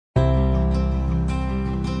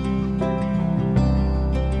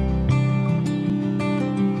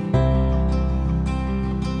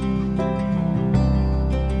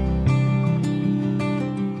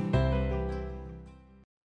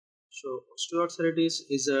Osteoarthritis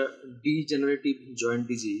is a degenerative joint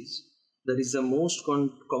disease that is the most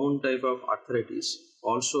common type of arthritis.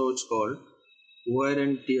 Also, it's called wear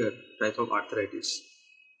and tear type of arthritis.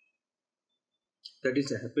 That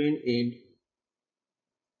is happening in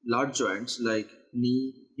large joints like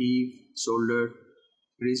knee, hip, shoulder,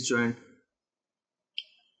 wrist joint.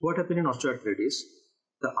 What happens in osteoarthritis?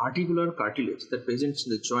 The articular cartilage that presents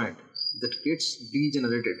in the joint that gets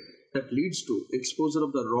degenerated, that leads to exposure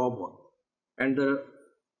of the raw bone and the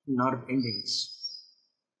nerve endings.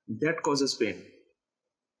 That causes pain.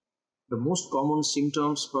 The most common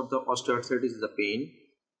symptoms for the osteoarthritis is the pain,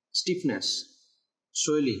 stiffness,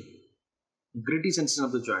 swelling, gritty sensation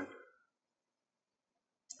of the joint.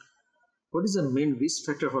 What is the main risk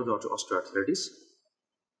factor for the osteoarthritis?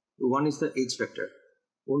 One is the age factor.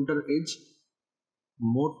 Older age,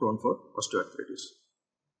 more prone for osteoarthritis.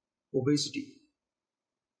 Obesity,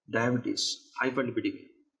 diabetes, hyperlipidemia,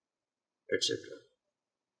 etc.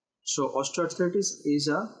 So osteoarthritis is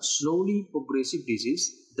a slowly progressive disease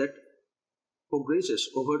that progresses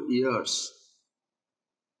over years.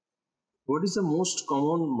 What is the most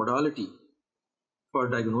common modality for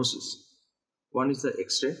diagnosis? One is the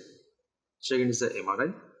X-ray, second is the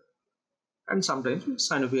MRI, and sometimes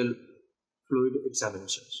synovial fluid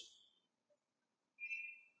examinations.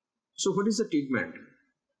 So what is the treatment?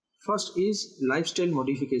 First is lifestyle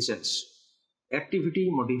modifications, activity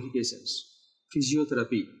modifications,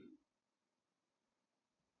 physiotherapy.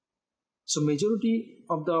 So majority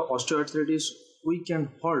of the osteoarthritis, we can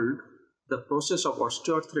halt the process of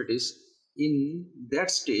osteoarthritis in that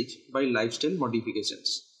stage by lifestyle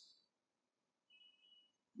modifications.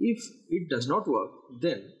 If it does not work,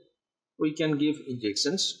 then we can give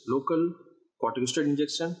injections, local corticosteroid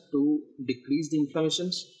injection to decrease the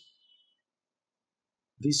inflammations,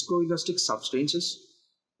 viscoelastic substances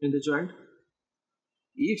in the joint.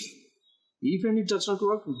 If and it does not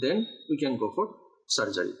work, then we can go for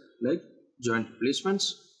surgery like joint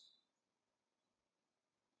replacements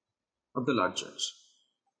of the large joints.